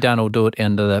it. And we don't all do it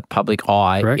under the public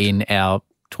eye. Correct. In our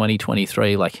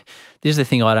 2023. Like, this is the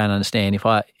thing I don't understand. If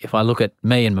I look at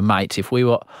me and my mates, if we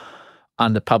were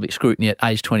under public scrutiny at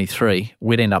age 23,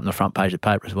 we'd end up on the front page of the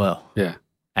paper as well. Yeah.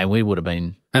 And we would have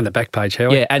been... And the back page,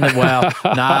 Howie. Yeah, and I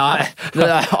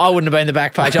wouldn't have been the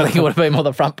back page. I think it would have been more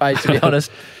the front page, to be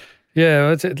honest.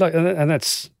 Yeah, and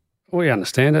that's... We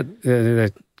understand it.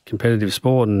 The competitive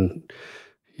sport and,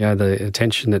 you know, the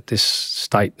attention that this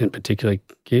state in particular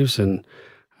gives. And,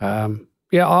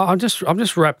 I'm just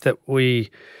wrapped that we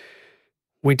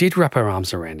did wrap our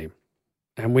arms around him,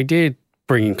 and we did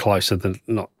bring him closer than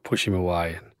not push him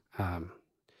away.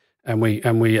 And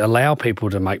we allow people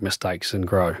to make mistakes and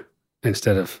grow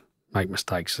instead of make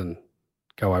mistakes and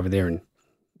go over there and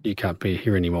you can't be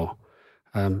here anymore.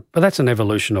 But that's an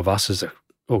evolution of us as an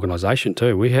organisation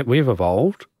too. We've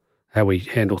evolved how we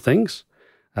handle things.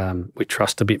 We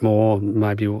trust a bit more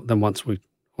maybe than once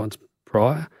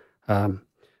prior.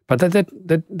 But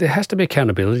there has to be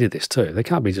accountability to this too. There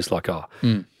can't be just like,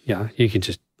 you can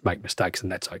just make mistakes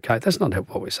and that's okay. That's not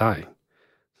what we're saying.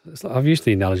 I've used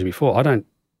the analogy before.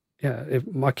 If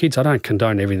my kids, I don't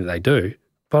condone everything they do,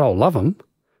 but I'll love them.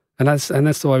 And that's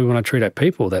the way we want to treat our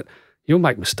people, that you'll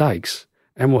make mistakes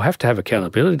and we'll have to have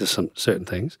accountability to some certain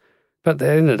things. But at the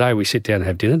end of the day, we sit down and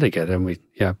have dinner together and we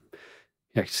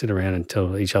sit around and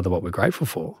tell each other what we're grateful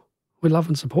for. We love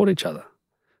and support each other.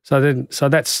 So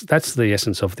that's the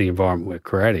essence of the environment we're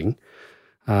creating.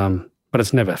 But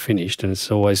it's never finished and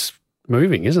it's always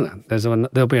moving, isn't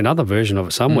it? There'll be another version of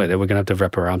it somewhere that we're going to have to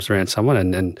wrap our arms around someone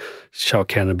and show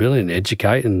accountability and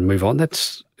educate and move on.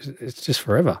 It's just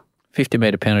forever.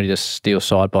 50-metre penalty to Steele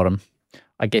side bottom.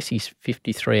 I guess he's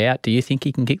 53 out. Do you think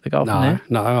he can kick the goal from there?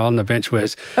 No, on the bench we're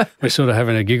sort of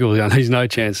having a giggle. He's no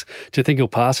chance. Do you think he'll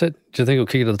pass it? Do you think he'll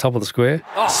kick it to the top of the square?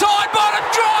 Side bottom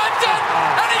drives it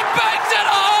and he bangs it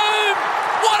home.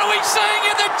 What are we seeing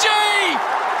in the G?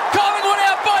 Collingwood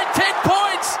out by 10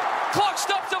 points. Clock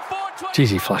stops at 4:20. Geez,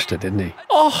 he flushed it, didn't he?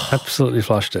 Oh. Absolutely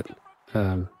flushed it.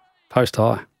 Post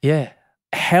high. Yeah.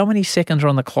 How many seconds are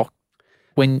on the clock?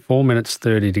 4 minutes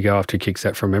 30 to go after he kicks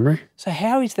that from memory. So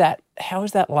how is that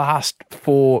last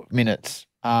 4 minutes?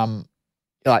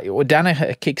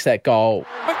 Danaher kicks that goal.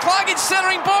 McCluggage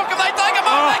centering ball. Can they take him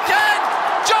on? They can.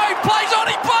 Joe plays on.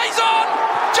 He plays on.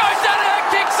 Joe Danaher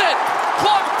kicks it.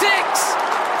 Clock ticks.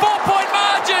 4-point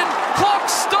margin. Clock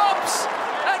stops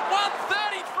at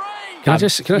 1:33.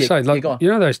 Can I say,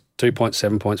 those 2 points,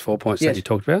 7 points, 4 points that you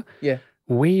talked about? Yeah.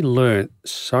 We learnt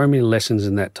so many lessons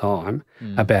in that time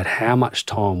about how much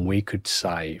time we could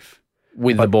save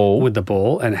with the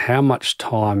ball and how much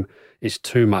time is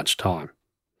too much time.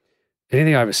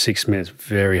 Anything over 6 minutes,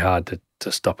 very hard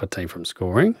to stop a team from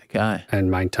scoring and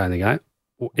maintain the game.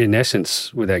 In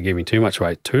essence, without giving too much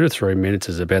away, 2 to 3 minutes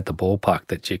is about the ballpark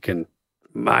that you can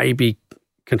maybe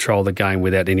control the game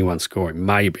without anyone scoring.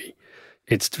 Maybe.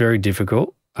 It's very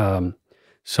difficult.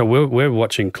 So we're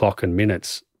watching clock and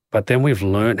minutes. But then we've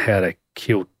learned how to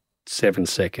kill 7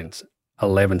 seconds,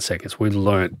 11 seconds. We've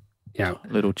learned,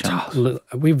 little chunks.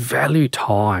 We value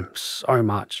time so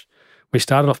much. We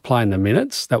started off playing the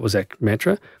minutes. That was our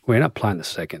mantra. We ended up playing the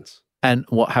seconds. And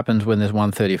what happens when there's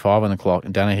 1:35 on the clock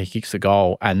and Danaher kicks the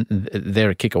goal and they're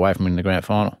a kick away from winning the grand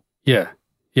final? Yeah.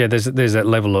 There's that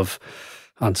level of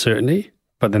uncertainty,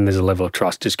 but then there's a level of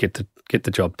trust. Just get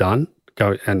the job done.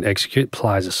 Go and execute.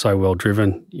 Players are so well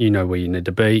driven. You know where you need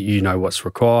to be. You know what's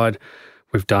required.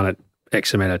 We've done it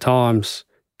X amount of times.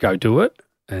 Go do it.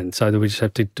 And so we just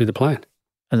have to do the plan.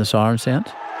 And the siren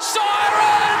sound? Siren!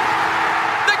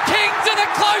 The Kings are the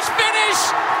close finish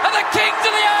and the Kings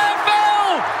of the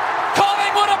AFL.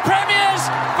 Collingwood are premiers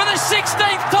for the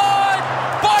 16th time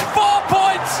by 4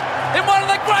 points in one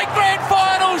of the great grand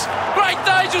finals. Great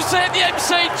days you'll see at the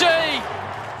MCG.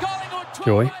 Collingwood 12,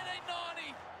 Joy. 18,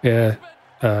 90. Yeah.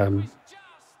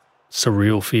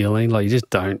 Surreal feeling. Like you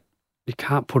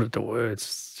can't put it to words.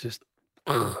 It's just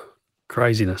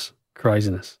craziness.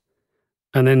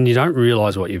 And then you don't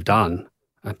realise what you've done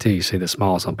until you see the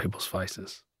smiles on people's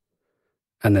faces.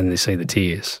 And then you see the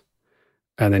tears.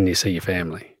 And then you see your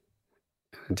family.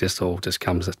 It just all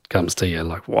comes to you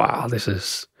like, wow, this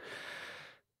is,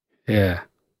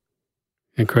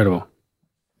 incredible.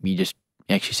 You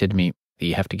actually said to me that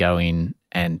you have to go in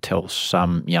and tell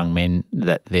some young men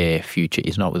that their future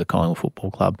is not with the Collingwood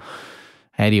Football Club.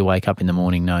 How do you wake up in the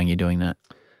morning knowing you're doing that?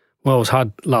 Well, it was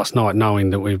hard last night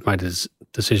knowing that we've made a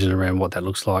decision around what that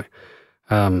looks like.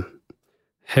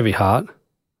 Heavy heart.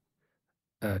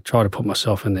 Try to put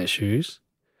myself in their shoes.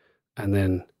 And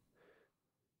then,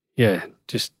 I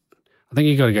think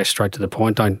you got to go straight to the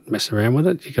point. Don't mess around with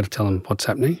it. You got to tell them what's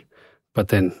happening, but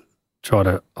then try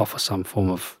to offer some form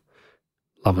of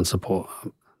love and support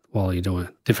while you're doing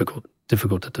it.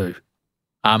 Difficult to do.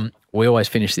 We always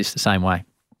finish this the same way.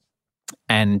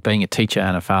 And being a teacher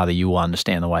and a father, you will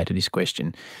understand the way to this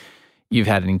question. You've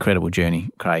had an incredible journey,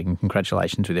 Craig, and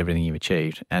congratulations with everything you've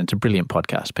achieved. And it's a brilliant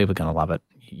podcast. People are going to love it.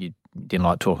 You didn't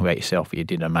like talking about yourself, but you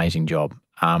did an amazing job.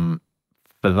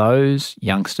 For those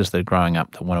youngsters that are growing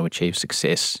up that want to achieve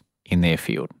success in their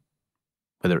field,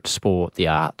 whether it's sport, the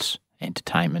arts,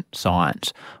 entertainment,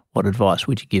 science, what advice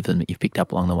would you give them that you've picked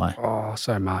up along the way? Oh,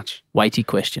 so much. Weighty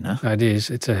question, huh? It is.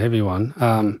 It's a heavy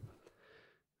one.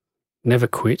 Never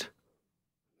quit.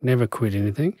 Never quit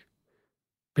anything.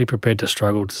 Be prepared to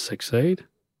struggle to succeed.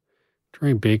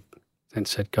 Dream big and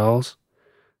set goals.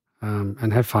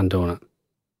 And have fun doing it.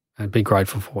 And be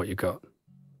grateful for what you got,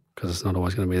 because it's not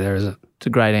always going to be there, is it? It's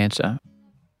a great answer.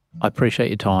 I appreciate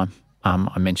your time.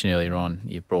 I mentioned earlier on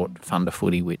you brought fun to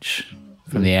footy, which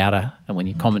from the outer, and when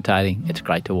you're commentating, it's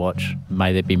great to watch.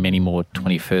 May there be many more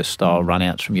 21st style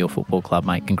run-outs from your football club,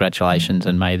 mate. Congratulations,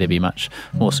 and may there be much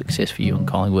more success for you in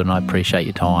Collingwood, and I appreciate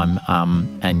your time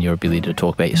and your ability to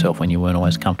talk about yourself when you weren't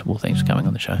always comfortable. Thanks for coming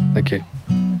on the show. Thank you.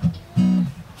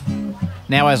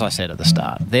 Now, as I said at the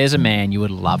start, there's a man you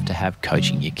would love to have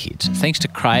coaching your kids. Thanks to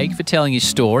Craig for telling his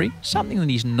story, something that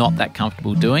he's not that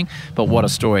comfortable doing, but what a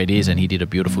story it is, and he did a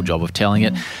beautiful job of telling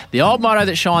it. The old motto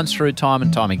that shines through time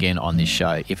and time again on this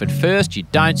show: if at first you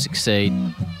don't succeed,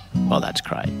 well, that's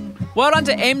Craig. Well done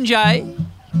to MJ,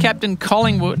 Captain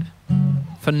Collingwood,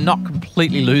 for not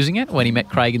completely losing it when he met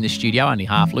Craig in the studio, only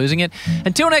half losing it.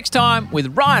 Until next time,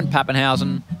 with Ryan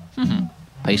Pappenhausen,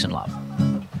 peace and love.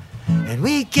 And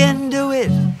we can do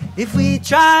it if we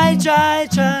try.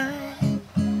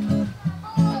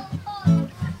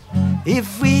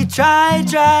 If we try.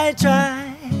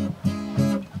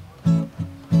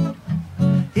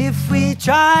 If we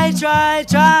try.